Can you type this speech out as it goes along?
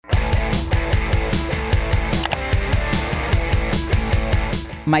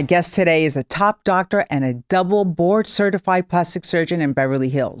My guest today is a top doctor and a double board certified plastic surgeon in Beverly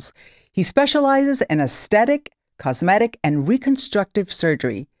Hills. He specializes in aesthetic, cosmetic, and reconstructive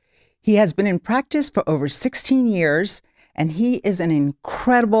surgery. He has been in practice for over 16 years, and he is an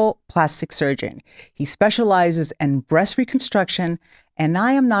incredible plastic surgeon. He specializes in breast reconstruction, and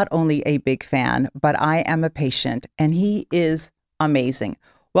I am not only a big fan, but I am a patient, and he is amazing.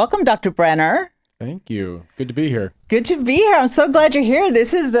 Welcome, Dr. Brenner. Thank you. Good to be here. Good to be here. I'm so glad you're here.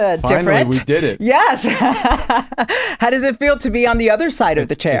 This is different. Finally, we did it. Yes. How does it feel to be on the other side of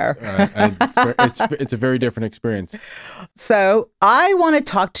the chair? It's a very different experience. So I want to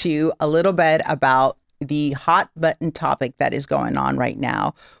talk to you a little bit about the hot button topic that is going on right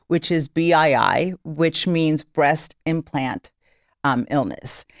now, which is BII, which means breast implant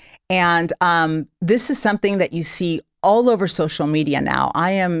illness. And this is something that you see all over social media now. I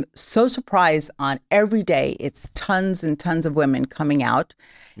am so surprised on every day. It's tons and tons of women coming out.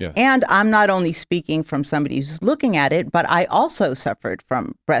 Yes. And I'm not only speaking from somebody who's looking at it, but I also suffered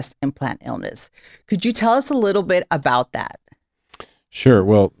from breast implant illness. Could you tell us a little bit about that? Sure.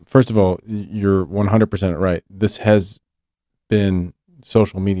 Well, first of all, you're 100% right. This has been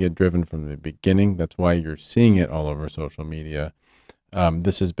social media driven from the beginning. That's why you're seeing it all over social media.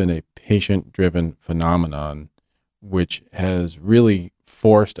 This has been a patient-driven phenomenon, which has really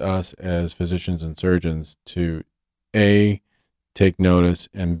forced us as physicians and surgeons to A, take notice,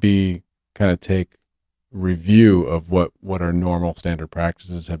 and B, kind of take review of what our normal standard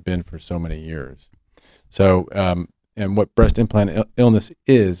practices have been for so many years. So, and what breast implant illness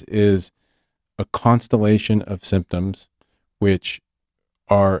is a constellation of symptoms which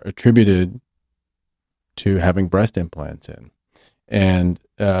are attributed to having breast implants in. And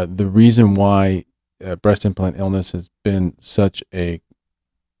the reason why breast implant illness has been such a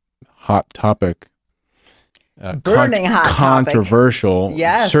hot topic, burning hot controversial, topic.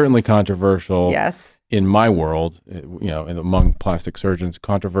 Yes. Certainly controversial. Yes. In my world, among plastic surgeons,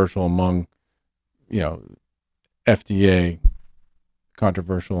 controversial among, FDA,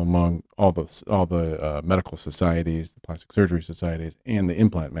 controversial among all the medical societies, the plastic surgery societies, and the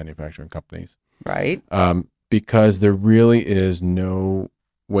implant manufacturing companies. Right. Because there really is no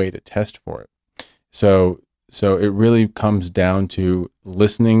way to test for it. So it really comes down to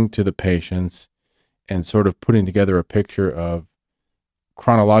listening to the patients and sort of putting together a picture of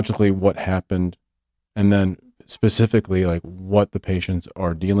chronologically what happened, and then specifically like what the patients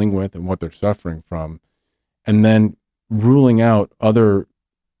are dealing with and what they're suffering from, and then ruling out other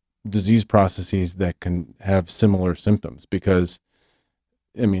disease processes that can have similar symptoms. Because,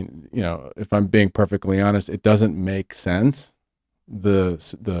 I mean, if I'm being perfectly honest, it doesn't make sense.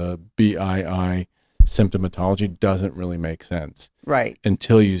 The BII symptomatology doesn't really make sense. Right.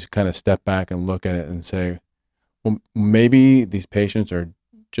 Until you kind of step back and look at it and say, well, maybe these patients are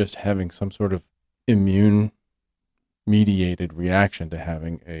just having some sort of immune mediated reaction to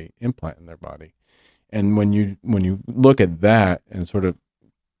having a implant in their body. And when you look at that and sort of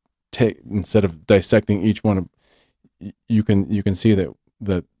instead of dissecting each one, you can see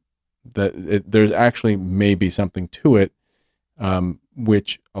that there's actually maybe something to it,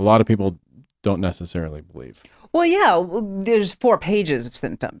 which a lot of people don't necessarily believe. Well, yeah, there's 4 pages of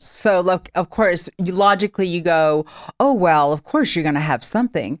symptoms. So, look, of course, logically you go, oh, well, of course you're going to have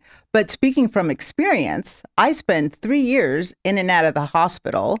something. But speaking from experience, I spent 3 years in and out of the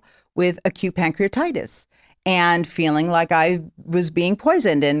hospital with acute pancreatitis and feeling like I was being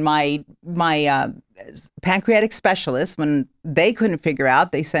poisoned. And my pancreatic specialist, when they couldn't figure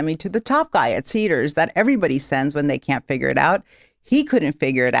out, they sent me to the top guy at Cedars that everybody sends when they can't figure it out. He couldn't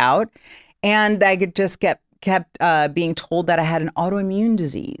figure it out. And I just kept being told that I had an autoimmune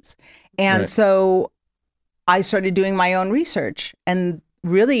disease. And So I started doing my own research and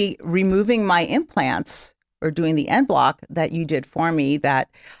really removing my implants or doing the end block that you did for me that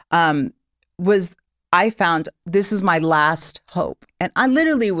I found this is my last hope. And I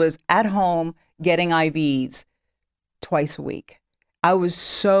literally was at home getting IVs twice a week. I was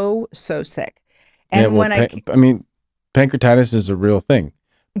so sick. And pancreatitis is a real thing.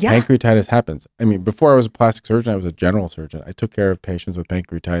 Yeah. Pancreatitis happens. I mean, before I was a plastic surgeon, I was a general surgeon. I took care of patients with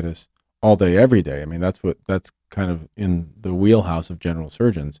pancreatitis all day, every day. I mean, that's kind of in the wheelhouse of general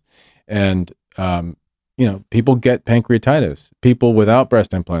surgeons. And, people get pancreatitis. People without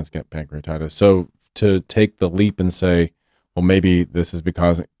breast implants get pancreatitis. So to take the leap and say, well, maybe this is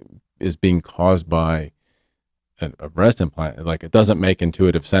being caused by a breast implant, like, it doesn't make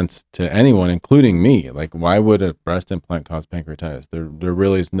intuitive sense to anyone, including me. Like, why would a breast implant cause pancreatitis? There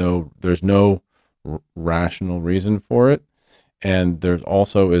really is there's no rational reason for it. And there's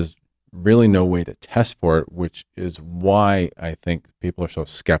also is really no way to test for it, which is why I think people are so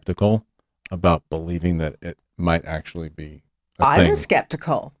skeptical about believing that it might actually be a I thing. was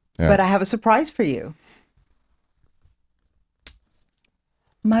skeptical, Yeah. but I have a surprise for you.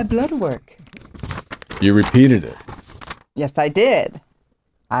 My blood work. You repeated it. Yes, I did.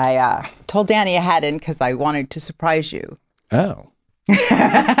 I told Danny I hadn't because I wanted to surprise you. Oh.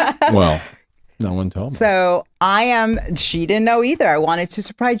 Well, no one told me. So she didn't know either. I wanted to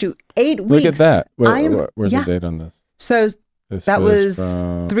surprise you. 8 weeks. Look at that. Where's yeah. the date on this? So This that was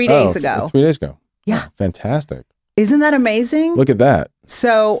from 3 days ago. 3 days ago. Yeah. Oh, fantastic. Isn't that amazing? Look at that.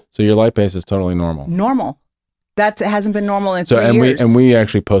 So So your lipase is totally normal. normal. It hasn't been normal in 3 years. We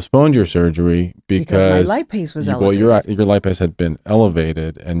actually postponed your surgery because my lipase was well, elevated. your lipase had been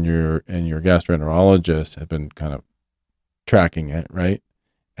elevated, and your gastroenterologist had been kind of tracking it, right?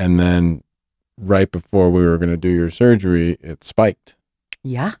 And then right before we were going to do your surgery, it spiked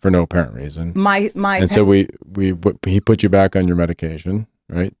Yeah. for no apparent reason. So He put you back on your medication,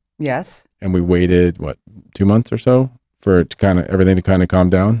 right? yes. And we waited 2 months or so for it to everything to calm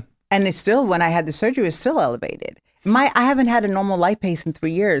down. And it's still, when I had the surgery, it's still elevated. I haven't had a normal lipase in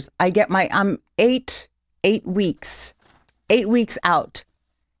 3 years. I'm 8 weeks out.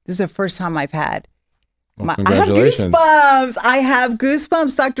 This is the first time I've had. Well, congratulations. I have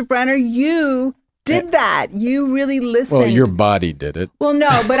goosebumps, Dr. Brenner. You did that. You really listened. Well, your body did it. Well,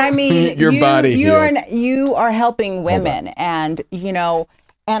 no, but I mean, Your body you are helping women, and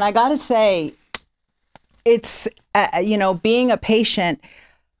and I got to say, it's being a patient.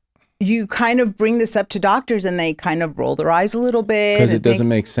 You kind of bring this up to doctors and they kind of roll their eyes a little bit. Because it doesn't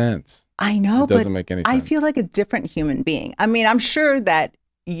make sense. I know, it doesn't make any sense. I feel like a different human being. I mean, I'm sure that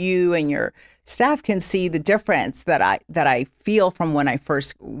you and your staff can see the difference that I feel from when I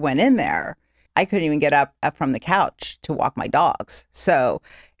first went in there. I couldn't even get up from the couch to walk my dogs. So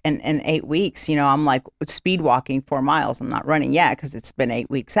in 8 weeks, I'm like speed walking 4 miles. I'm not running yet because it's been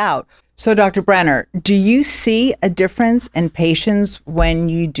 8 weeks out. So Dr. Brenner, do you see a difference in patients when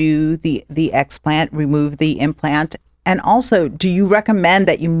you do the explant, remove the implant? And also, do you recommend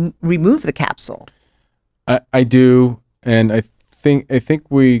that you remove the capsule? I do. And I think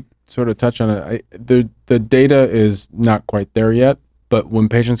we sort of touch on it. The data is not quite there yet. But when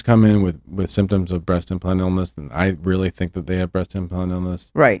patients come in with symptoms of breast implant illness, then I really think that they have breast implant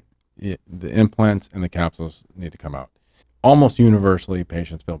illness. Right. The implants and the capsules need to come out. Almost universally,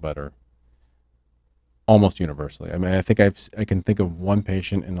 patients feel better. Almost universally. I mean, I think I can think of one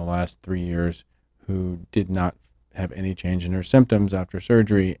patient in the last 3 years who did not have any change in her symptoms after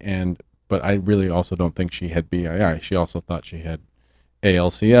surgery, but I really also don't think she had BII. She also thought she had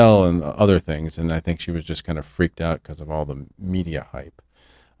ALCL and other things, and I think she was just kind of freaked out because of all the media hype.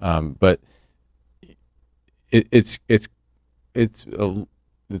 But it's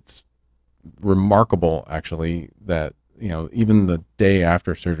remarkable actually that even the day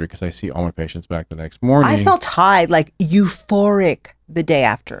after surgery, because I see all my patients back the next morning. I felt high, like euphoric the day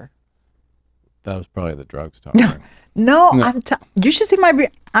after. That was probably the drugs talking. No. You should see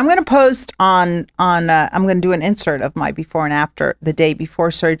I'm going to post on I'm going to do an insert of my before and after, the day before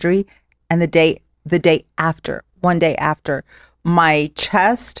surgery and the day after, 1 day after. My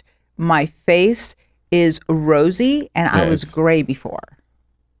chest, my face is rosy, and I was gray before.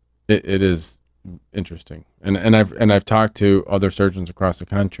 It is interesting. And I've talked to other surgeons across the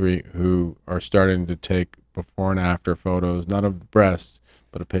country who are starting to take before and after photos, not of the breasts,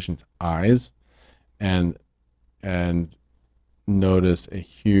 but of patients' eyes, and notice a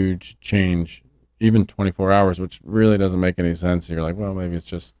huge change, even 24 hours, which really doesn't make any sense. You're like, well, maybe it's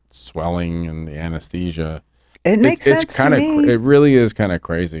just swelling and the anesthesia. It makes sense to me. It really is kind of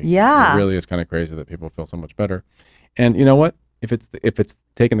crazy. Yeah. It really is kind of crazy that people feel so much better. And you know what? If it's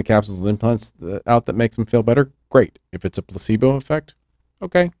taking the capsules and implants out that makes them feel better, great. If it's a placebo effect,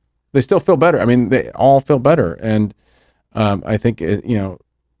 okay. They still feel better. I mean, they all feel better. And I think,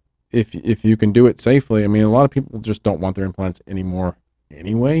 if you can do it safely, I mean, a lot of people just don't want their implants anymore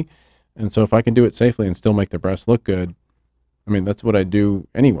anyway. And so if I can do it safely and still make their breasts look good, I mean, that's what I do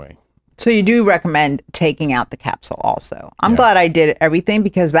anyway. So you do recommend taking out the capsule also. I'm glad I did everything,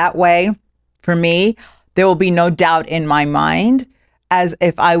 because that way, for me, there will be no doubt in my mind as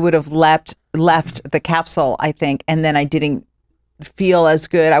if I would have left the capsule, I think, and then I didn't feel as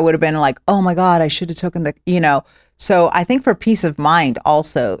good. I would have been like, oh my God, I should have taken So I think for peace of mind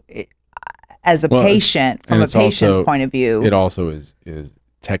also, as a patient, from a patient's point of view. It also is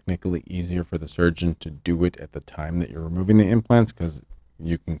technically easier for the surgeon to do it at the time that you're removing the implants, because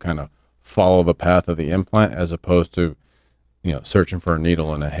you can kind of follow the path of the implant as opposed to, searching for a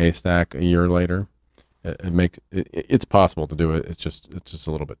needle in a haystack a year later. It's possible to do it. It's just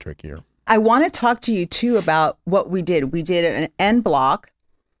a little bit trickier. I want to talk to you too about what we did. We did an end block,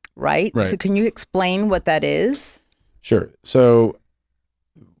 right? Right. So can you explain what that is? Sure. So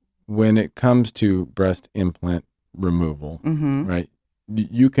when it comes to breast implant removal, right,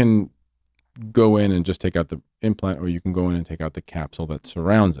 you can go in and just take out the implant, or you can go in and take out the capsule that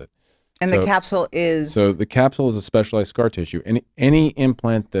surrounds it. And the capsule is? So the capsule is a specialized scar tissue. Any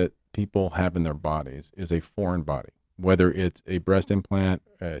implant that people have in their bodies is a foreign body, whether it's a breast implant,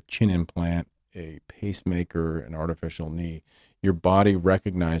 a chin implant, a pacemaker, an artificial knee. Your body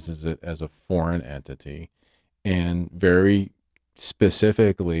recognizes it as a foreign entity and very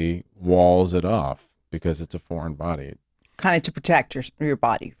specifically walls it off because it's a foreign body. Kind of to protect your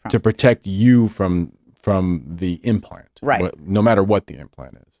body from. To protect you from the implant, right? No matter what the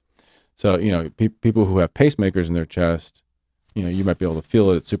implant is. So people who have pacemakers in their chest, you might be able to feel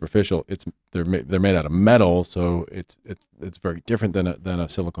it. It's superficial. They're made out of metal, so it's very different than a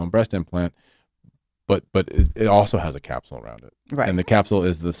silicone breast implant. But it also has a capsule around it, right? And the capsule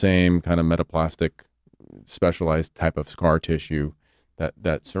is the same kind of metaplastic, specialized type of scar tissue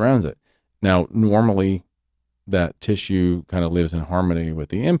that surrounds it. Now, normally, that tissue kind of lives in harmony with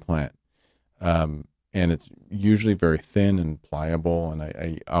the implant, and it's usually very thin and pliable. And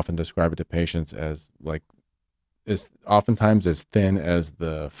I often describe it to patients as oftentimes as thin as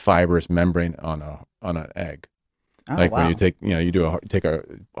the fibrous membrane on an egg. Oh, like wow. when you take take a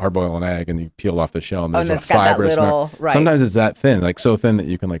hard boil an egg and you peel off the shell and there's and a fibrous right. Sometimes it's that thin, like so thin that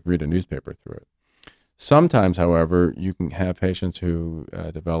you can read a newspaper through it. Sometimes, however, you can have patients who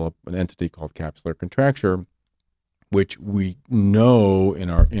develop an entity called capsular contracture, which we know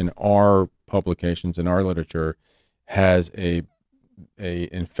in our publications, in our literature, has a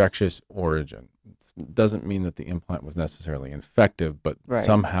infectious origin. It doesn't mean that the implant was necessarily infective, but right.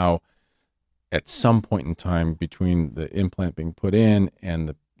 somehow at some point in time between the implant being put in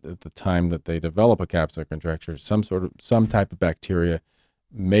and the time that they develop a capsular contracture, some type of bacteria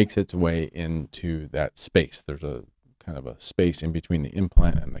makes its way into that space. There's a kind of a space in between the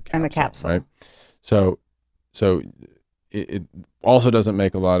implant and the capsule. Right? So it also doesn't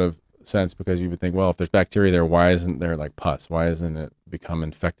make a lot of sense, because you would think, well, if there's bacteria there, why isn't there pus? Why isn't it become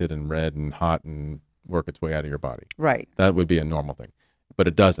infected and red and hot and work its way out of your body? Right. That would be a normal thing, but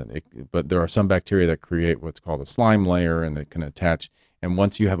it doesn't. But there are some bacteria that create what's called a slime layer, and it can attach. And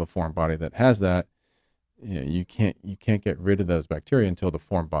once you have a foreign body that has that, you can't get rid of those bacteria until the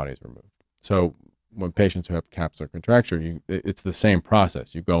foreign body is removed. So when patients who have capsular contracture, it's the same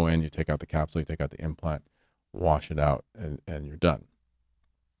process. You go in, you take out the capsule, you take out the implant, wash it out, and you're done.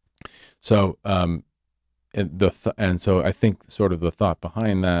 So, and so I think sort of the thought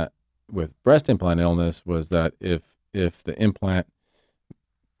behind that with breast implant illness was that if the implant,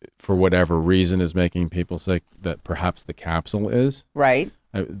 for whatever reason, is making people sick, that perhaps the capsule is. Right.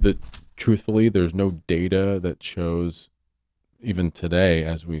 Truthfully, there's no data that shows, even today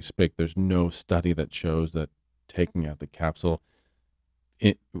as we speak, there's no study that shows that taking out the capsule,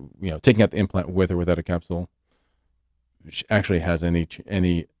 taking out the implant with or without a capsule, actually has any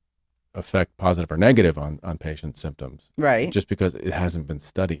effect, positive or negative, on patients' symptoms. Right. Just because it hasn't been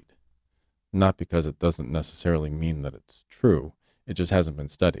studied, not because it doesn't necessarily mean that it's true. It just hasn't been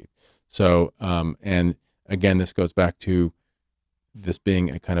studied. So, and again, this goes back to this being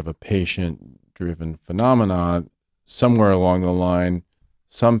a kind of a patient-driven phenomenon. Somewhere along the line,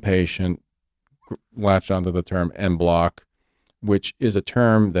 some patient latched onto the term en bloc, which is a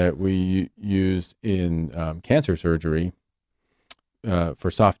term that we use in cancer surgery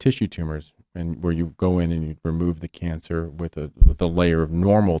for soft tissue tumors, and where you go in and you remove the cancer with a layer of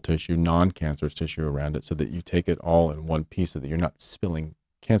normal tissue, non-cancerous tissue around it, so that you take it all in one piece, so that you're not spilling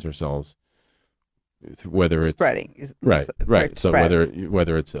cancer cells, whether it's spreading. Right. So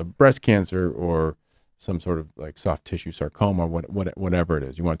whether it's a breast cancer or some sort of soft tissue sarcoma, whatever it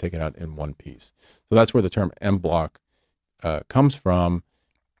is, you want to take it out in one piece. So that's where the term en bloc comes from.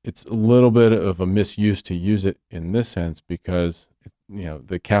 It's a little bit of a misuse to use it in this sense, because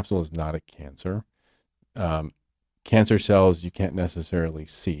the capsule is not a cancer. Cancer cells you can't necessarily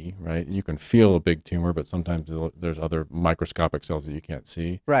see, right? You can feel a big tumor, but sometimes there's other microscopic cells that you can't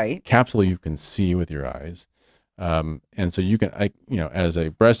see. Right. Capsule you can see with your eyes, and so you can, as a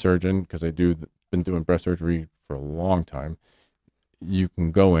breast surgeon, because been doing breast surgery for a long time, you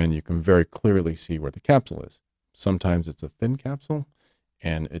can go in, you can very clearly see where the capsule is. Sometimes it's a thin capsule,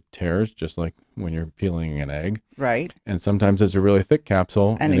 and it tears just like when you're peeling an egg. Right. And sometimes it's a really thick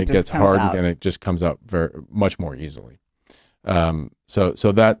capsule, and it gets hard out. And it just comes out much more easily.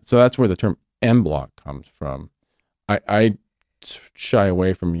 So that's where the term en bloc comes from. I shy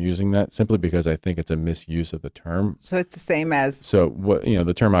away from using that simply because I think it's a misuse of the term. So it's the same as, So what,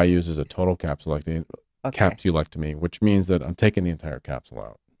 the term I use is a total capsulectomy, which means that I'm taking the entire capsule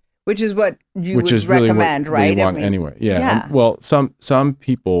out. which is what you Which would is really recommend, what right? they want anyway. Yeah. And, well, some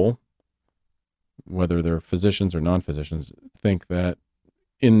people, whether they're physicians or non-physicians, think that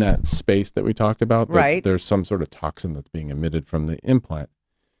in that space that we talked about, that there's some sort of toxin that's being emitted from the implant.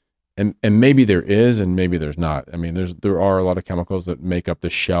 And maybe there is, and maybe there's not. I mean, there are a lot of chemicals that make up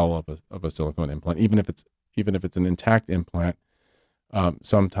the shell of a silicone implant, even if it's an intact implant.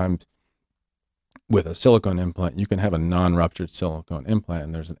 Sometimes with a silicone implant, you can have a non-ruptured silicone implant,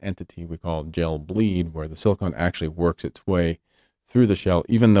 and there's an entity we call gel bleed, where the silicone actually works its way through the shell,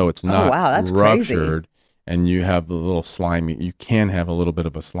 even though it's not ruptured. Crazy. And you have the little slimy. You can have a little bit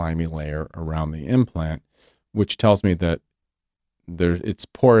of a slimy layer around the implant, which tells me that it's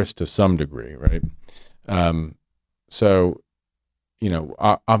porous to some degree, right? So,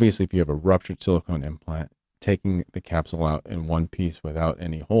 obviously, if you have a ruptured silicone implant, taking the capsule out in one piece without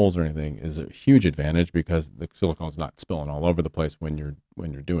any holes or anything is a huge advantage because the silicone is not spilling all over the place when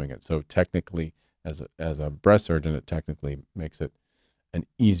you're doing it. So technically, as a breast surgeon, it technically makes it an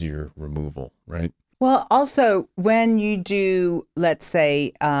easier removal, right? Well, also when you do, let's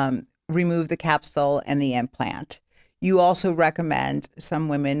say, remove the capsule and the implant, you also recommend some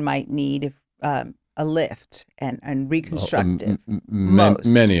women might need a lift and reconstructive.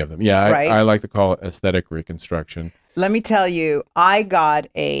 Many of them. Yeah, right? I like to call it aesthetic reconstruction. Let me tell you, I got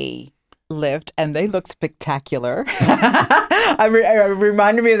a lift and they look spectacular. It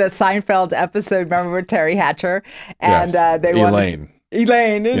reminded me of the Seinfeld episode, remember with Terry Hatcher? And they wanted...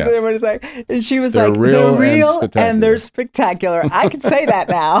 Elaine, yes. What is that? And she was like, they're real and they're spectacular. I can say that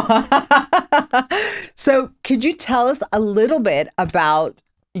now. So could you tell us a little bit about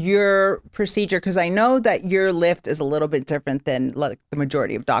your procedure? Because I know that your lift is a little bit different than like the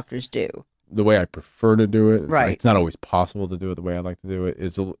majority of doctors do. The way I prefer to do it, right? It's not always possible to do it the way I like to do it.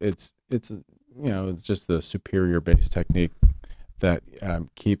 It's just the superior base technique that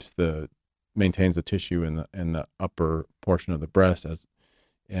maintains the tissue in the upper portion of the breast.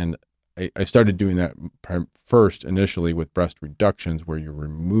 And I started doing that first initially with breast reductions, where you're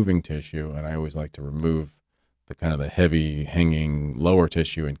removing tissue, and I always like to remove the kind of the heavy hanging lower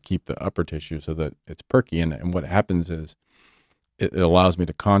tissue and keep the upper tissue so that it's perky. And what happens is it allows me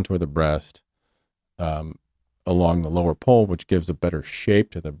to contour the breast along the lower pole, which gives a better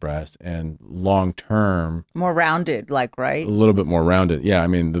shape to the breast, and long term more rounded, right? A little bit more rounded. Yeah, I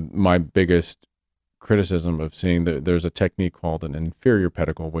mean, my biggest criticism of seeing there's a technique called an inferior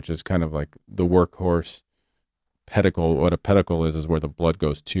pedicle, which is kind of like the workhorse pedicle. What a pedicle is where the blood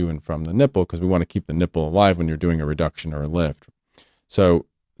goes to and from the nipple, because we want to keep the nipple alive when you're doing a reduction or a lift. So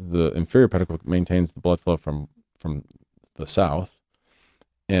the inferior pedicle maintains the blood flow from the south,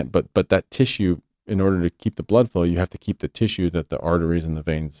 but that tissue, in order to keep the blood flow, you have to keep the tissue that the arteries and the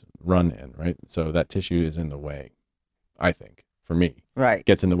veins run in, right? So that tissue is in the way, I think, for me. Right.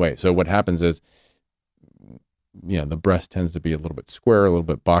 Gets in the way. So what happens is, the breast tends to be a little bit square, a little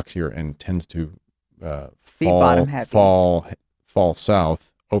bit boxier, and tends to fall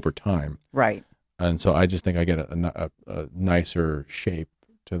south over time. Right. And so I just think I get a nicer shape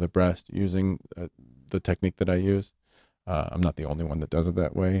to the breast using the technique that I use. I'm not the only one that does it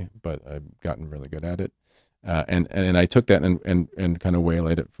that way, but I've gotten really good at it. And I took that and kind of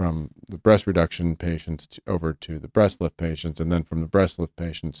waylaid it from the breast reduction patients over to the breast lift patients, and then from the breast lift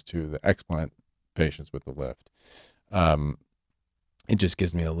patients to the explant patients with the lift. It just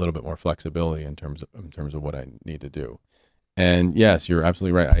gives me a little bit more flexibility in terms of what I need to do. And yes, you're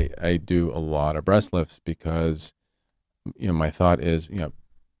absolutely right. I do a lot of breast lifts because, my thought is,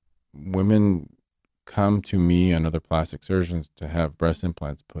 women come to me and other plastic surgeons to have breast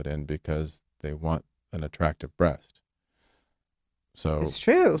implants put in because they want an attractive breast. So it's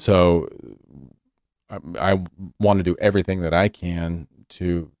true. So I want to do everything that I can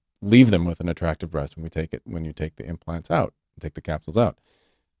to leave them with an attractive breast when you take the implants out, take the capsules out.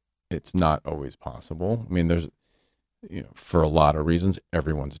 It's not always possible. I mean, there's, for a lot of reasons,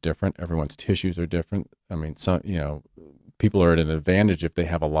 everyone's different. Everyone's tissues are different. I mean, some, people are at an advantage if they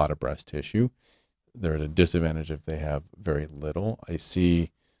have a lot of breast tissue. They're at a disadvantage if they have very little. I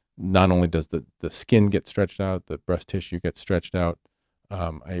see not only does the skin get stretched out, the breast tissue gets stretched out.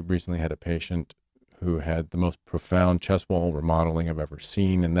 I recently had a patient who had the most profound chest wall remodeling I've ever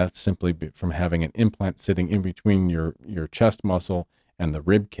seen, and that's simply from having an implant sitting in between your chest muscle and the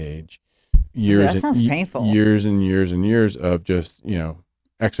rib cage. That sounds painful. Years and years and years of just,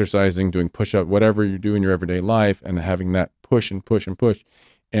 exercising, doing push-up, whatever you do in your everyday life, and having that push and push and push.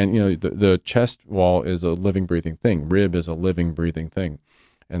 And the chest wall is a living, breathing thing. Rib is a living, breathing thing,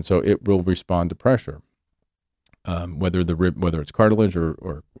 and so it will respond to pressure. Whether it's cartilage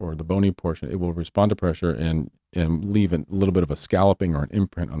or the bony portion, it will respond to pressure and leave a little bit of a scalloping or an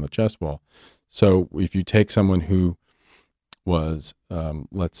imprint on the chest wall. So if you take someone who was,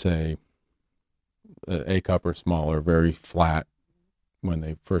 let's say, A cup or smaller, very flat when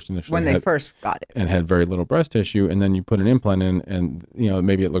they first got it, and had very little breast tissue, and then you put an implant in, and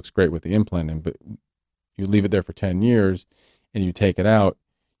maybe it looks great with the implant in, but you leave it there for 10 years and you take it out,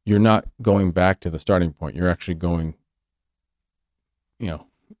 you're not going back to the starting point. You're actually going,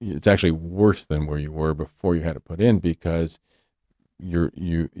 it's actually worse than where you were before you had it put in, because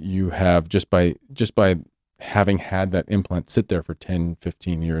you have, just by having had that implant sit there for 10,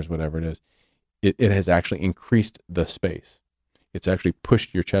 15 years, whatever it is, it has actually increased the space. It's actually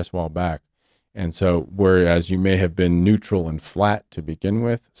pushed your chest wall back. And so whereas you may have been neutral and flat to begin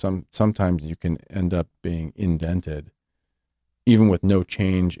with, sometimes you can end up being indented even with no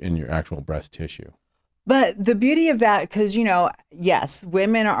change in your actual breast tissue. But the beauty of that, because, yes,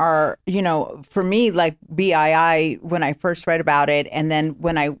 women are, for me, like BII, when I first read about it, and then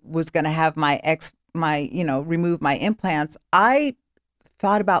when I was going to have remove my implants, I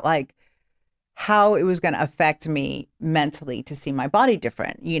thought about like how it was going to affect me mentally to see my body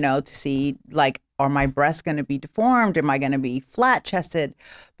different, to see like, are my breasts going to be deformed? Am I going to be flat chested?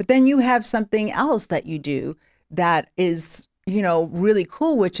 But then you have something else that you do that is, really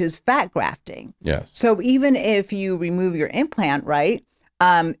cool, which is fat grafting. Yes. So even if you remove your implant, right,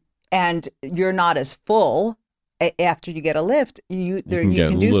 and you're not as full after you get a lift, you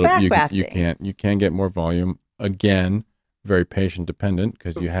can do fat grafting. You can get more volume. Again, very patient dependent,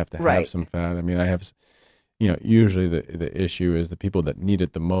 because you have to have some fat. I mean, I have, usually the issue is the people that need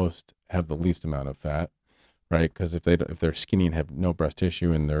it the most have the least amount of fat, right? Because if they're skinny and have no breast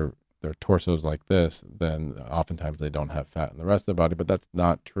tissue and their torso's like this, then oftentimes they don't have fat in the rest of the body. But that's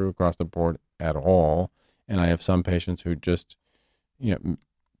not true across the board at all. And I have some patients who just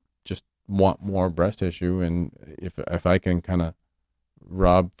want more breast tissue, and if I can kind of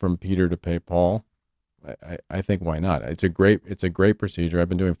rob from Peter to pay Paul, I think why not? It's a great procedure. I've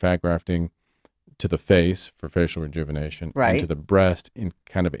been doing fat grafting to the face for facial rejuvenation, right, and to the breast in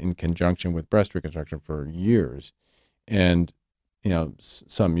conjunction with breast reconstruction for years. And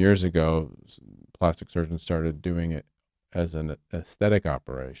some years ago, plastic surgeons started doing it as an aesthetic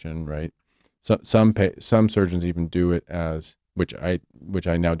operation, right? So some surgeons even do it as, which I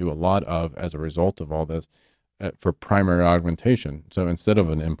now do a lot of as a result of all this, for primary augmentation. So instead of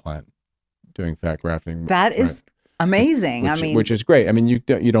an implant, doing fat grafting. That is amazing. Which is great. I mean, you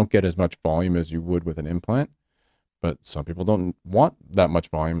don't get as much volume as you would with an implant, but some people don't want that much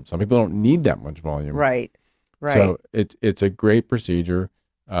volume. Some people don't need that much volume. Right. Right. So it's a great procedure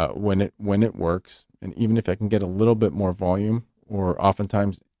when it works, and even if I can get a little bit more volume, or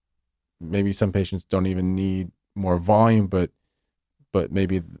oftentimes maybe some patients don't even need more volume, but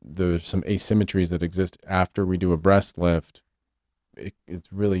maybe there's some asymmetries that exist after we do a breast lift.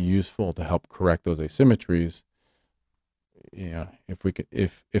 It's really useful to help correct those asymmetries.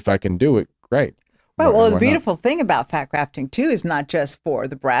 If I can do it, great. Right. Well, the beautiful thing about fat grafting too is not just for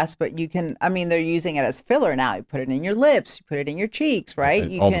the breast, but you can, they're using it as filler now. You put it in your lips, you put it in your cheeks, right?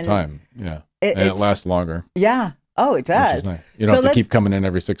 The time. Yeah. And it lasts longer. Yeah. Oh, it does. Which is nice. You don't have to keep coming in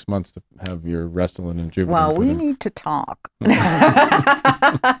every 6 months to have your Restylane and Juvéderm. Well, we need to talk.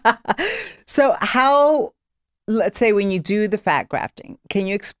 So let's say when you do the fat grafting, can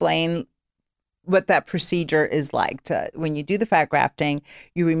you explain what that procedure is like? When you do the fat grafting,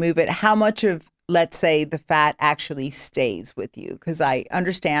 you remove it, how much of, let's say, the fat actually stays with you? Because I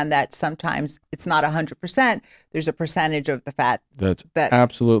understand that sometimes it's not 100%. There's a percentage of the fat. That's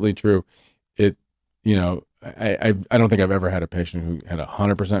absolutely true. I don't think I've ever had a patient who had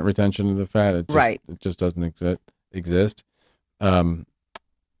 100% retention of the fat. It just doesn't exist. A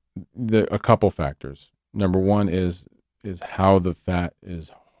couple factors. Number one is how the fat is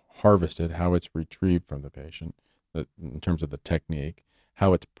harvested, how it's retrieved from the patient, in terms of the technique,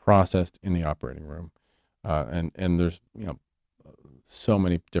 how it's processed in the operating room, and there's so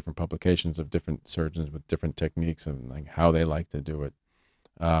many different publications of different surgeons with different techniques and like how they like to do it,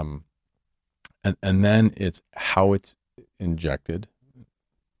 and then it's how it's injected.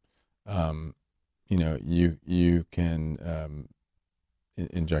 You can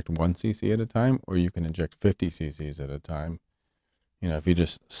inject 1 cc at a time, or you can inject 50 cc's at a time. If you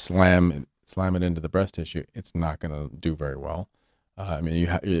just slam it into the breast tissue, it's not going to do very well. You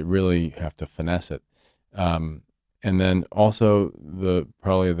really have to finesse it. And then also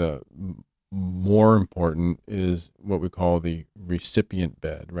probably the more important is what we call the recipient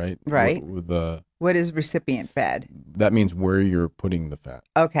bed, right? Right. The What is recipient bed? That means where you're putting the fat.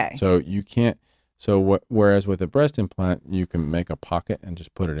 Okay. So you can't. Whereas with a breast implant, you can make a pocket and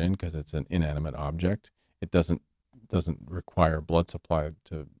just put it in because it's an inanimate object. It doesn't require blood supply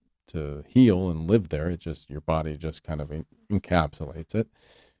to heal and live there. It just, your body just kind of encapsulates it.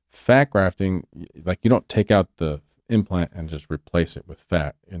 Fat grafting, like, you don't take out the implant and just replace it with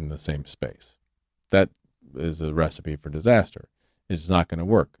fat in the same space. That is a recipe for disaster. It's not going to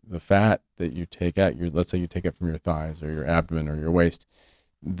work. The fat that you take out, let's say you take it from your thighs or your abdomen or your waist,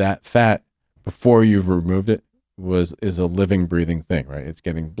 that fat, before you've removed it, is a living, breathing thing, right? It's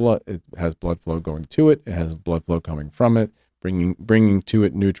getting blood. It has blood flow going to it. It has blood flow coming from it, bringing to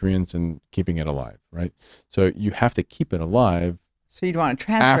it nutrients and keeping it alive, right? So you have to keep it alive. So you'd want to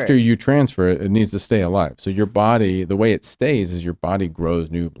transfer After it. you transfer it, it needs to stay alive. So your body, the way it stays is your body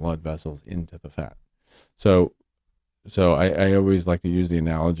grows new blood vessels into the fat. So I always like to use the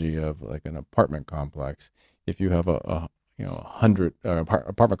analogy of like an apartment complex. If you have a 100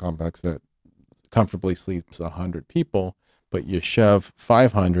 apartment complex that comfortably sleeps 100 people, but you shove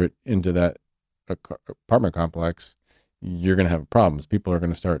 500 into that apartment complex, you're going to have problems. People are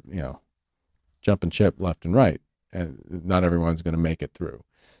going to start, jumping ship left and right, and not everyone's going to make it through.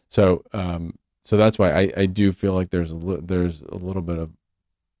 So that's why I do feel like there's a little bit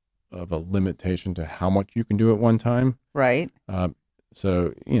of a limitation to how much you can do at one time. Right. And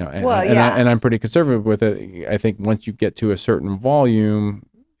yeah. I'm pretty conservative with it. I think once you get to a certain volume,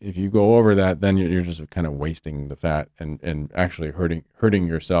 if you go over that, then you're just kind of wasting the fat and actually hurting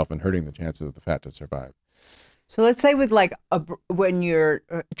yourself and hurting the chances of the fat to survive. So let's say with when you're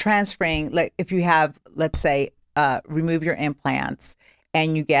transferring, like if you have, let's say, remove your implants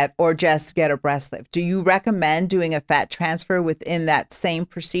and or just get a breast lift, do you recommend doing a fat transfer within that same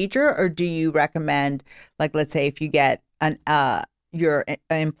procedure, or do you recommend, like, let's say if you get your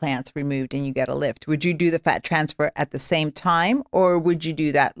implants removed and you get a lift, would you do the fat transfer at the same time, or would you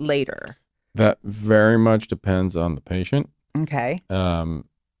do that later? That very much depends on the patient. Okay. And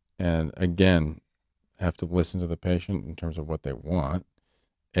again, have to listen to the patient in terms of what they want.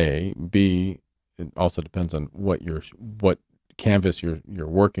 A, B, it also depends on what canvas you're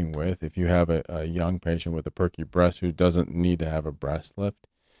working with. If you have a young patient with a perky breast who doesn't need to have a breast lift,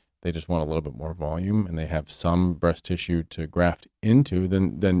 they just want a little bit more volume and they have some breast tissue to graft into,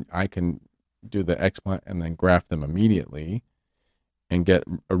 then I can do the explant and then graft them immediately and get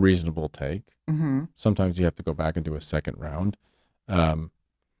a reasonable take. Mm-hmm. Sometimes you have to go back and do a second round.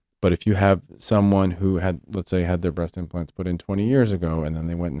 But if you have someone who let's say had their breast implants put in 20 years ago, and then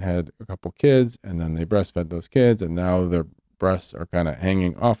they went and had a couple kids, and then they breastfed those kids, and now their breasts are kind of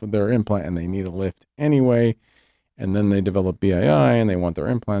hanging off of their implant and they need a lift anyway, and then they develop BII and they want their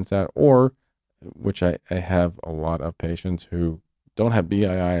implants out, or, which I have a lot of patients who don't have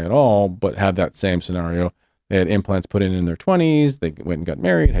BII at all, but have that same scenario. They had implants put in their 20s, they went and got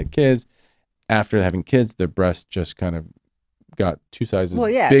married, had kids. After having kids, their breast just kind of got 2 sizes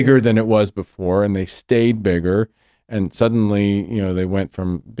bigger than it was before, and they stayed bigger, and suddenly they went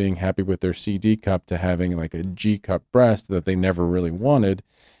from being happy with their CD cup to having like a G cup breast that they never really wanted.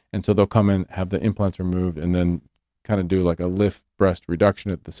 And so they'll come in, have the implants removed, and then kind of do like a lift breast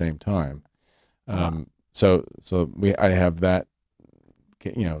reduction at the same time. So I have that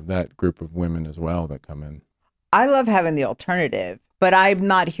that group of women as well that come in. I love having the alternative, but I'm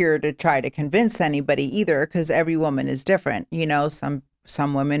not here to try to convince anybody either, because every woman is different.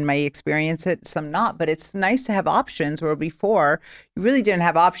 Some women may experience it, some not, but it's nice to have options where before you really didn't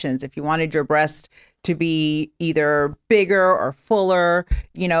have options. If you wanted your breast to be either bigger or fuller,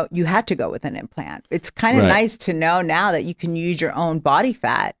 you had to go with an implant. It's kind of nice to know now that you can use your own body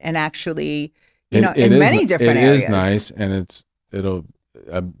fat and actually, in many different areas. It is nice, and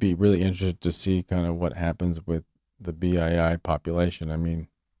I'd be really interested to see kind of what happens with the BII population. I mean,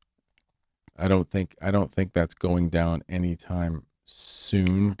 I don't think that's going down anytime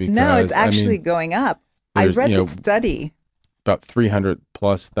soon, because no, it's actually going up. I read the study. About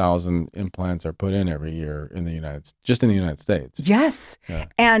 300,000+ implants are put in every year in the United States. Yes. Yeah.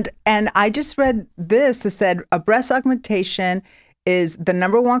 And I just read this that said a breast augmentation is the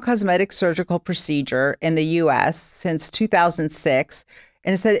 #1 cosmetic surgical procedure in the U.S. since 2006.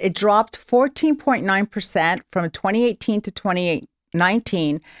 And it said it dropped 14.9% from 2018 to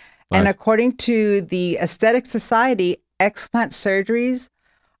 2019. Nice. And according to the Aesthetic Society, explant surgeries,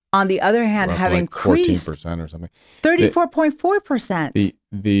 on the other hand, have like increased 14% or something. 34.4%.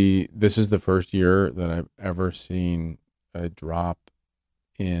 This is the first year that I've ever seen a drop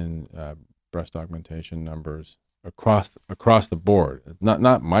in breast augmentation numbers across the board.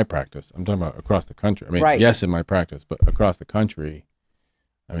 Not my practice. I'm talking about across the country. I mean, Right. yes, in my practice, but across the country.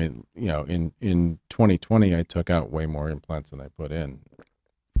 I mean, in 2020, I took out way more implants than I put in,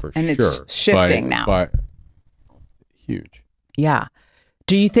 for And sure. it's shifting now. But huge. Yeah.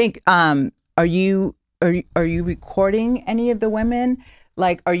 Do you think are you recording any of the women?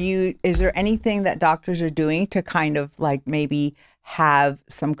 Like, is there anything that doctors are doing to kind of like maybe have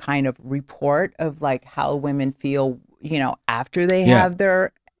some kind of report of like how women feel, after they have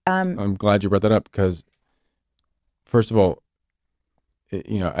their I'm glad you brought that up, because first of all,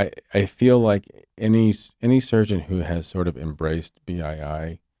 I feel like any surgeon who has sort of embraced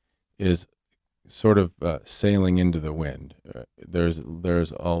BII is sort of sailing into the wind. There's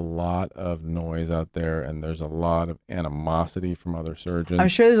a lot of noise out there, and there's a lot of animosity from other surgeons. I'm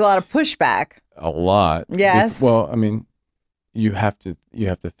sure there's a lot of pushback. A lot. Yes. Well, I mean, you have to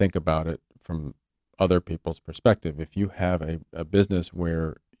think about it from other people's perspective. If you have a business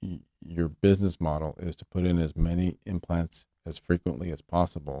where your business model is to put in as many implants as frequently as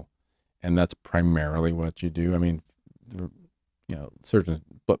possible, and that's primarily what you do. I mean,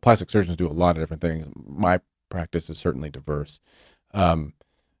 plastic surgeons do a lot of different things. My practice is certainly diverse. I've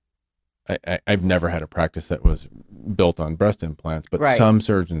never had a practice that was built on breast implants, but Right. some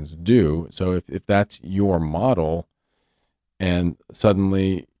surgeons do. So if that's your model, and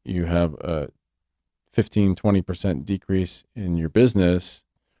suddenly you have a 15-20% decrease in your business,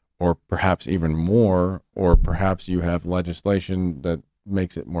 or perhaps even more, or perhaps you have legislation that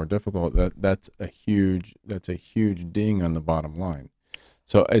makes it more difficult, that's a huge ding on the bottom line.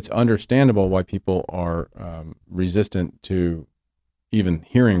 So it's understandable why people are resistant to even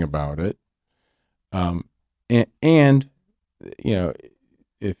hearing about it. And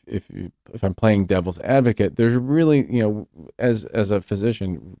if I'm playing devil's advocate, there's really, as a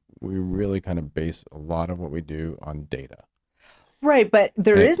physician, we really kind of base a lot of what we do on data. Right, but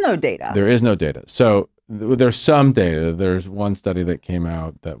there is no data. There is no data. So there's some data. There's one study that came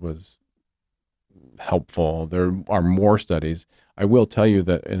out that was helpful. There are more studies. I will tell you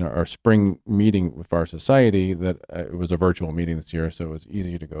that in our spring meeting with our society, that it was a virtual meeting this year, so it was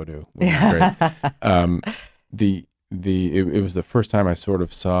easy to go to. Which was great. It was the first time I sort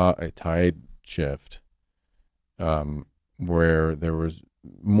of saw a tide shift, where there was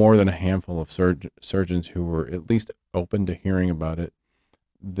more than a handful of surgeons who were at least open to hearing about it.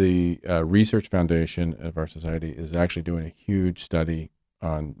 The Research Foundation of our society is actually doing a huge study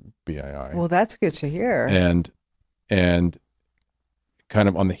on BII. Well, that's good to hear. And kind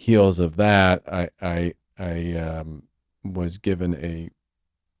of on the heels of that, I was given a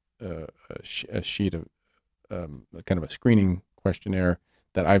sheet of kind of a screening questionnaire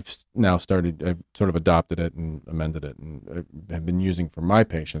that I've now started. I've sort of adopted it and amended it, and have been using for my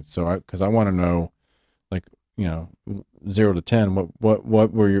patients. So because I want to know, like, 0 to 10,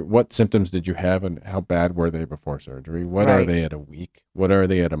 what symptoms did you have, and how bad were they before surgery? What Right. are they at a week? What are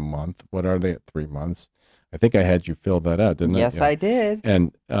they at a month? What are they at 3 months? I think I had you fill that out, didn't I? Yes, I did.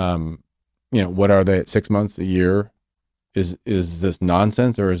 And what are they at 6 months, a year? Is this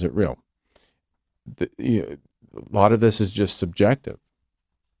nonsense, or is it real? A lot of this is just subjective,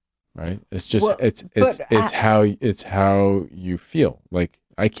 right? It's just it's how you feel. Like,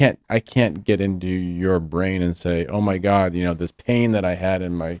 I can't get into your brain and say, oh my God, this pain that I had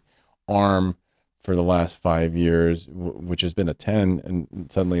in my arm for the last 5 years, which has been a 10,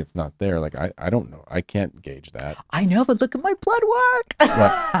 and suddenly it's not there. Like, I don't know. I can't gauge that. I know, but look at my blood work.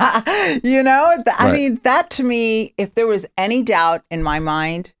 Right. I mean, that to me, if there was any doubt in my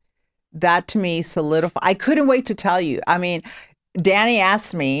mind, that to me solidified. I couldn't wait to tell you. I mean, Danny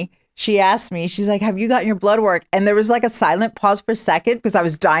asked me, she's like, have you gotten your blood work? And there was like a silent pause for a second, because I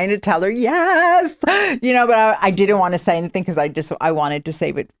was dying to tell her yes, but I didn't want to say anything, because I wanted to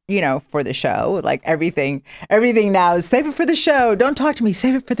save it, for the show. Like everything now is save it for the show. Don't talk to me.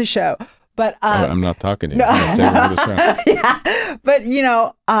 Save it for the show. But I'm not talking to you. I'm saving it for the show. Yeah. But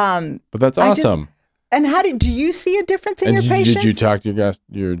but that's awesome. And how do you see a difference in your patients? Did you talk to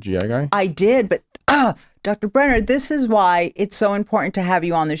your GI guy? I did, but Dr. Brenner, this is why it's so important to have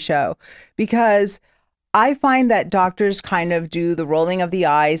you on the show, because I find that doctors kind of do the rolling of the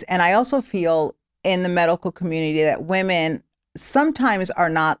eyes. And I also feel in the medical community that women sometimes are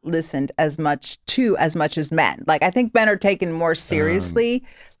not listened as much as men. Like, I think men are taken more seriously.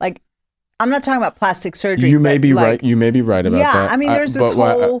 Like, I'm not talking about plastic surgery. You may be right. You may be right about that. Yeah, I mean, there's this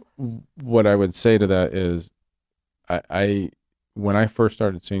whole. What I would say to that is, when I first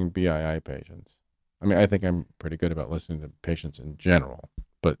started seeing BII patients, I mean, I think I'm pretty good about listening to patients in general,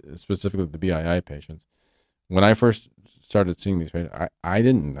 but specifically the BII patients. When I first started seeing these patients, I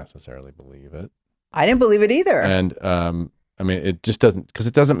didn't necessarily believe it. I didn't believe it either. And I mean, it just doesn't, because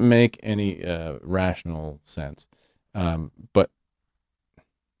it doesn't make any rational sense. But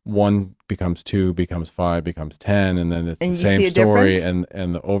 1 becomes 2, becomes 5, becomes 10, and then it's And the you see same a story, difference?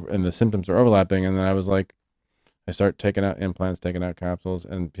 and the symptoms are overlapping. And then I was like, I start taking out implants, taking out capsules,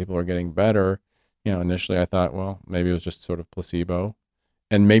 and people are getting better. Initially I thought, well, maybe it was just sort of placebo,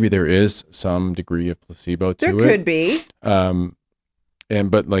 and maybe there is some degree of placebo to There it. could be.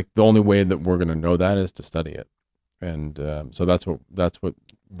 But like the only way that we're going to know that is to study it, and so that's what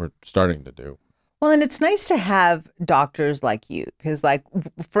we're starting to do. Well, and it's nice to have doctors like you because, like,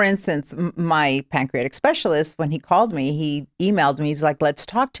 for instance, my pancreatic specialist, when he called me, he emailed me. He's like, let's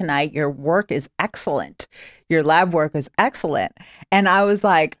talk tonight. Your work is excellent. Your lab work is excellent. And I was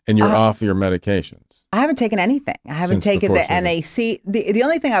like, And you're off your medications. I haven't taken anything. I haven't Since taken before the NAC. The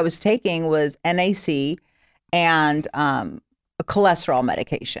only thing I was taking was NAC and a cholesterol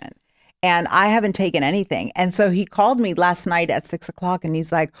medication. And I haven't taken anything. And so he called me last night at 6:00 and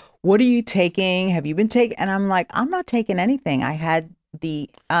he's like, what are you taking? Have you been taking? And I'm like, I'm not taking anything. I had the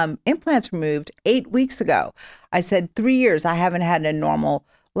implants removed 8 weeks ago. I said, 3 years, I haven't had a normal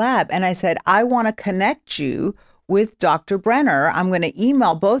lab. And I said, I want to connect you with Dr. Brenner. I'm going to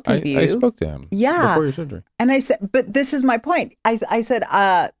email both of you. I spoke to him before your surgery. And I said, but this is my point. I said,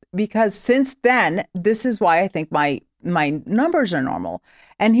 because since then, this is why I think my numbers are normal.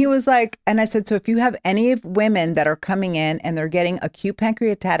 And he was like, and I said, so if you have any of women that are coming in and they're getting acute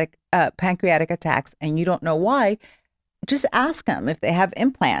pancreatic attacks and you don't know why, just ask them if they have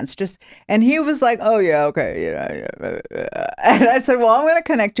implants. And he was like, oh yeah, okay, yeah. And I said, well, I'm going to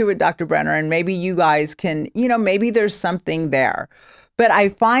connect you with Dr. Brenner, and maybe you guys can, maybe there's something there. But I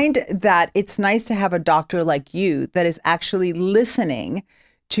find that it's nice to have a doctor like you that is actually listening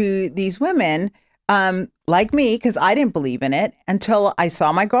to these women. Like me, because I didn't believe in it until I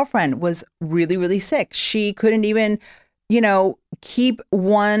saw my girlfriend was really, really sick. She couldn't even, keep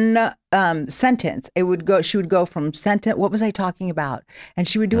one sentence. She would go from sentence, what was I talking about? And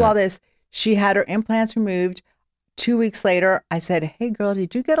she would do all this. She had her implants removed. 2 weeks later, I said, hey girl,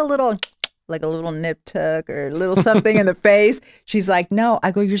 did you get a little nip tuck or a little something in the face? She's like, no.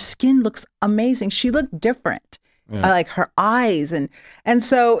 I go, your skin looks amazing. She looked different. Yeah. I like her eyes. And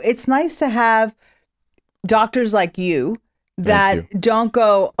so it's nice to have doctors like you that don't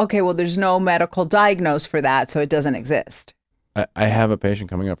go, okay, well, there's no medical diagnosis for that, so it doesn't exist. I have a patient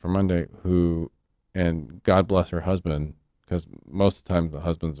coming up for Monday who, and God bless her husband, because most of the time the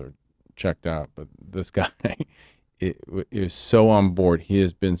husbands are checked out, but this guy is so on board. He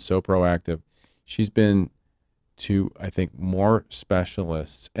has been so proactive. She's been to, I think, more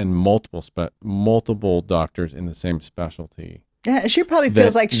specialists and multiple doctors in the same specialty. Yeah, she probably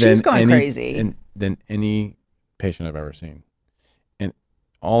feels like she's going crazy. Than any patient I've ever seen. And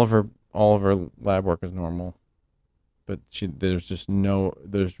all of her lab work is normal, but there's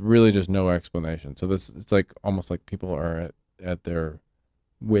really just no explanation. So it's like almost like people are at their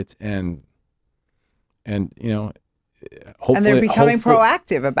wits' end, and hopefully, and they're becoming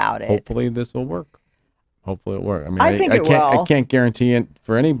proactive about it. Hopefully this will work. Hopefully it'll work. I mean, I think it will. I can't guarantee it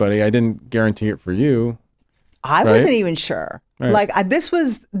for anybody. I didn't guarantee it for you. I wasn't even sure. Right. Like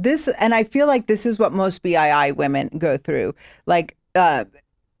this, and I feel like this is what most BII women go through. Like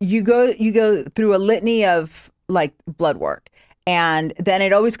you go through a litany of like blood work, and then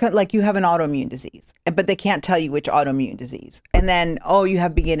it always comes like you have an autoimmune disease, but they can't tell you which autoimmune disease. And then you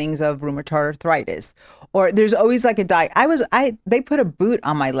have beginnings of rheumatoid arthritis, or there's always like a they put a boot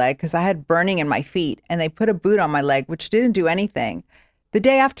on my leg because I had burning in my feet, and they put a boot on my leg which didn't do anything. The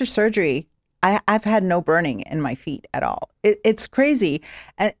day after surgery, I've had no burning in my feet at all. It's crazy.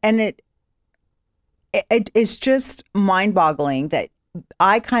 And it's just mind-boggling that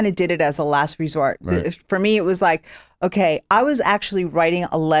I kind of did it as a last resort. Right. For me, it was like, okay, I was actually writing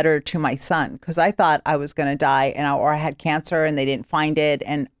a letter to my son because I thought I was going to die or I had cancer and they didn't find it.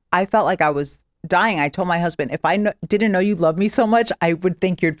 And I felt like I was dying. I told my husband, if I didn't know you loved me so much, I would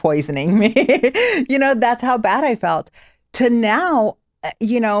think you're poisoning me. That's how bad I felt. To now,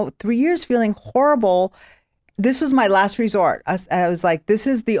 3 years feeling horrible. This was my last resort. I was like, this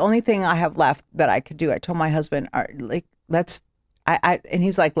is the only thing I have left that I could do. I told my husband, and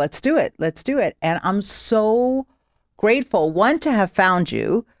he's like, let's do it. Let's do it. And I'm so grateful, 1, to have found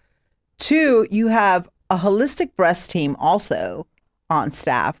you. 2, you have a holistic breast team also on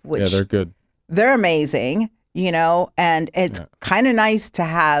staff, which they're good. They're amazing, and it's kind of nice to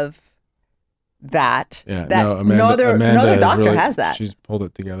have that. Yeah, Amanda, no Amanda other doctor has that. She's pulled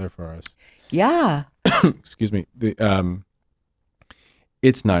it together for us. Yeah. Excuse me.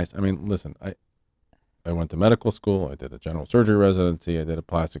 It's nice. I mean, listen, I went to medical school. I did a general surgery residency. I did a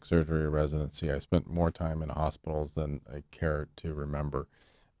plastic surgery residency. I spent more time in hospitals than I care to remember,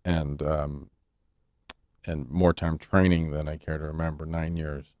 and more time training than I care to remember. 9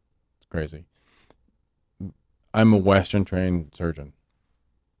 years. It's crazy. I'm a Western trained surgeon.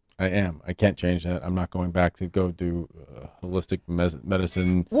 I am. I can't change that. I'm not going back to go do holistic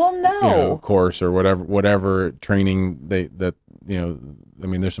medicine. Well, no. Course or whatever training I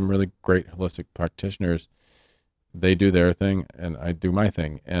mean, there's some really great holistic practitioners. They do their thing, and I do my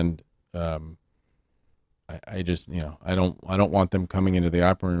thing. And I just, I don't want them coming into the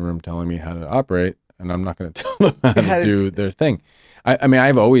operating room telling me how to operate, and I'm not going to tell them how to do their thing. I mean,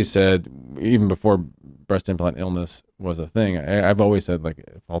 I've always said, even before breast implant illness was a thing, I've always said, like,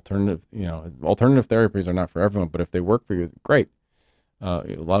 if alternative therapies are not for everyone, but if they work for you, great. A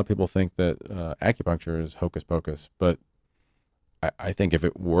lot of people think that acupuncture is hocus pocus, but I think if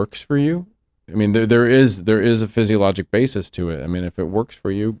it works for you, I mean, there is a physiologic basis to it. I mean, if it works for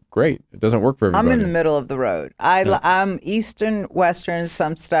you, great. It doesn't work for everybody. I'm in the middle of the road. I'm Eastern, Western.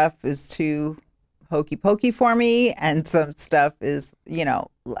 Some stuff is too hokey pokey for me, and some stuff is,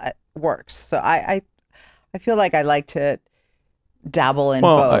 works. So I feel like I like to dabble in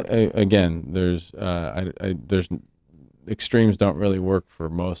both. Again, there's extremes don't really work for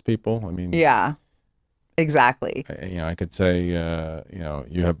most people. I mean, yeah, exactly. I could say,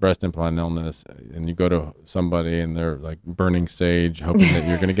 you have breast implant illness, and you go to somebody and they're like burning sage, hoping that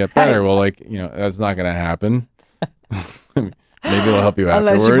you're going to get better. Well, that's not going to happen. Maybe it'll help you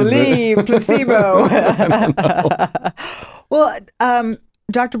unless afterwards. Unless you believe placebo. Well,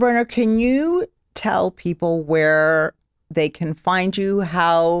 Dr. Berner, can you tell people where they can find you,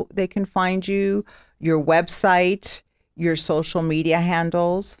 how they can find you, your website, your social media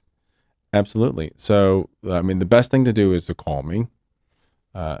handles? Absolutely. So, I mean, the best thing to do is to call me.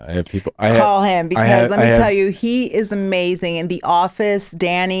 I have people. Call him because let me tell you, he is amazing. In the office,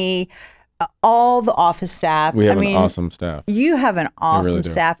 Danny, all the office staff. We have an awesome staff. You have an awesome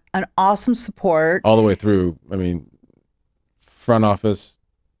staff, an awesome support. All the way through. I mean, front office,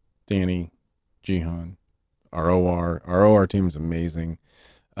 Danny, Jihan, our OR team is amazing.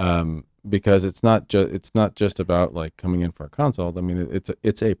 Because it's not just about like coming in for a consult. I mean,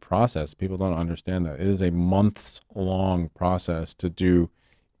 it's a process. People don't understand that it is a months-long process to do.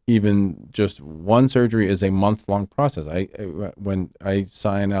 Even just one surgery is a month-long process. When I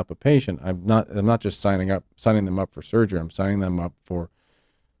sign up a patient, I'm not just signing them up for surgery. I'm signing them up for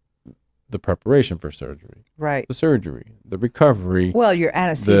the preparation for surgery, right? The surgery, the recovery. Well, your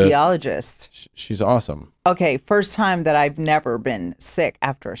anesthesiologist. She's awesome. Okay, first time that I've never been sick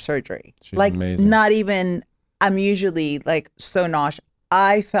after a surgery. She's amazing. Not even. I'm usually like so nauseous.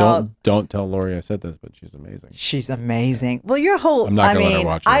 I felt. Don't tell Lori I said this, but she's amazing. She's amazing. Well, your whole. I'm not gonna let her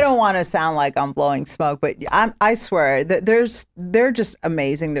watch this. I don't want to sound like I'm blowing smoke, but I swear that they're just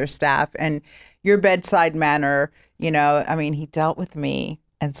amazing. Their staff and your bedside manner. I mean, he dealt with me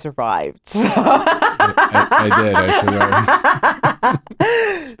and survived. So. I did. I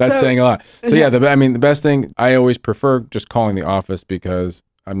survived. That's saying a lot. So yeah, the best thing, I always prefer just calling the office because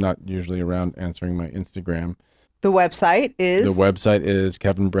I'm not usually around answering my Instagram. The website is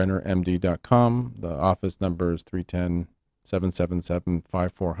kevinbrennermd.com. The office number is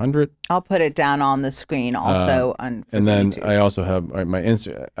 310-777-5400. I'll put it down on the screen also. And then YouTube. I also have my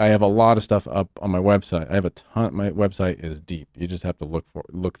I have a lot of stuff up on my website. I have a ton. My website is deep. You just have to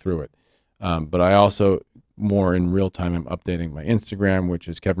look through it. But I also, more in real time, I'm updating my Instagram, which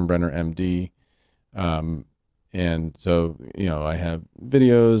is kevinbrennermd. And so, I have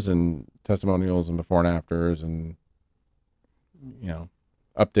videos and testimonials and before and afters and,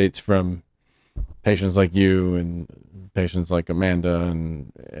 updates from patients like you and patients like Amanda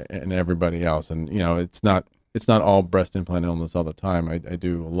and everybody else. And, it's not all breast implant illness all the time. I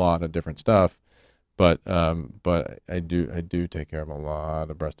do a lot of different stuff, but I do take care of a lot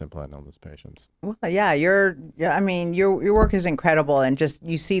of breast implant illness patients. Well, yeah, your work is incredible. And just,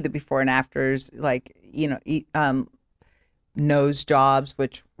 you see the before and afters, like, nose jobs,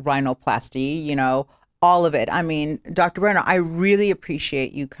 which rhinoplasty, all of it. I mean, Dr. Brenner, I really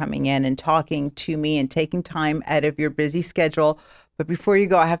appreciate you coming in and talking to me and taking time out of your busy schedule. But before you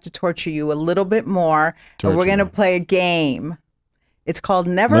go, I have to torture you a little bit more. And we're going to play a game. It's called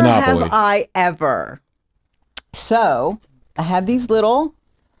Never Monopoly. Have I Ever. So I have these little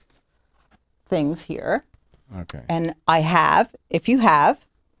things here. Okay. And I have, if you have,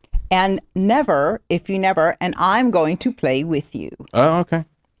 and never, if you never, and I'm going to play with you. Oh, okay.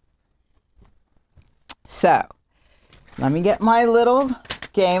 So, let me get my little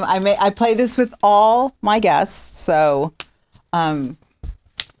game. I play this with all my guests. So,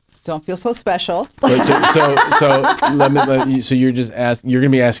 Don't feel so special. But so you're just you're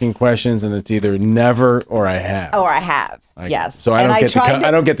going to be asking questions, and it's either never or I have. Or I have. Yes. So I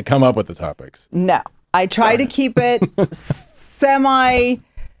don't get to come up with the topics. No. I try to keep it semi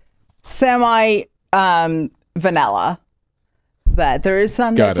vanilla. But there is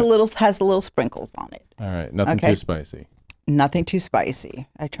some has a little sprinkles on it. All right. Nothing too spicy. Nothing too spicy.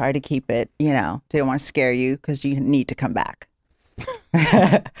 I try to keep it, didn't want to scare you because you need to come back.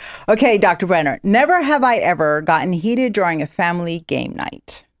 Okay, Dr. Brenner. Never have I ever gotten heated during a family game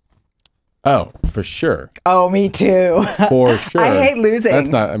night. Oh, for sure. Oh, me too. For sure. I hate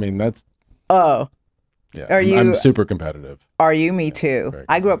losing. That's. Oh. Yeah. I'm super competitive. Are you? Me too.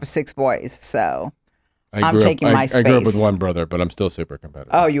 I grew up with 6 boys, so I'm taking my space. I grew up with 1 brother, but I'm still super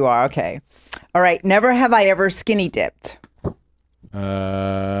competitive. Oh, you are? Okay. All right. Never have I ever skinny dipped.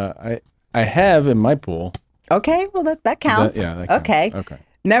 I have in my pool. Okay, well that counts. That counts. Okay.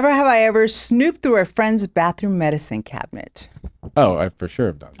 Never have I ever snooped through a friend's bathroom medicine cabinet. Oh, I for sure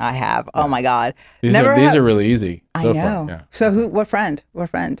have done. I have. Yeah. Oh my God. These are really easy. So I know. Far. Yeah. So what friend?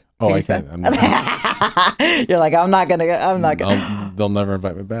 Oh, I can't. You're like, I'm not gonna. They'll never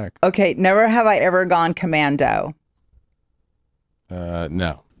invite me back. Okay. Never have I ever gone commando.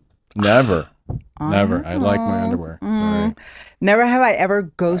 No. Never. Never. I like my underwear. Sorry. Never have I ever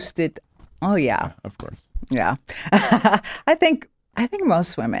ghosted. Oh yeah. Of course. Yeah. I think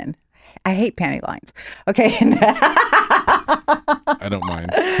most women. I hate panty lines. Okay. I don't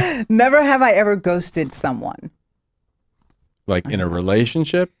mind. Never have I ever ghosted someone. Like in a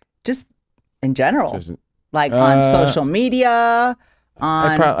relationship? Just in general. Like on social media.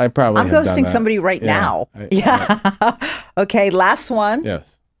 I probably I'm ghosting somebody right now. Yeah. Okay, last one.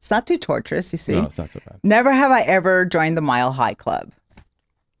 Yes. It's not too torturous, you see. No, it's not so bad. Never have I ever joined the Mile High Club.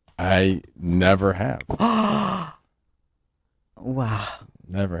 I never have. Wow.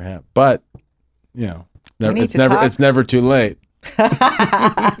 Never have. But, it's never too late.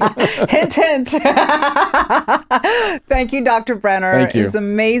 Hint, hint. Thank you, Dr. Brenner. Thank you. It was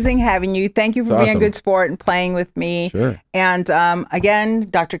amazing having you. Thank you for being a good sport and playing with me. Sure. And again,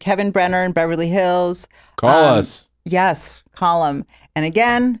 Dr. Kevin Brenner in Beverly Hills. Call us. Yes, call him. And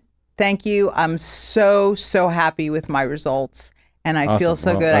again, thank you. I'm so happy with my results. And I feel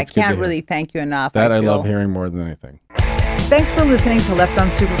so good. I can't really thank you enough. I love hearing more than anything. Thanks for listening to Left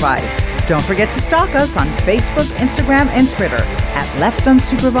Unsupervised. Don't forget to stalk us on Facebook, Instagram, and Twitter at Left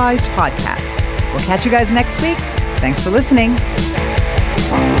Unsupervised Podcast. We'll catch you guys next week. Thanks for listening.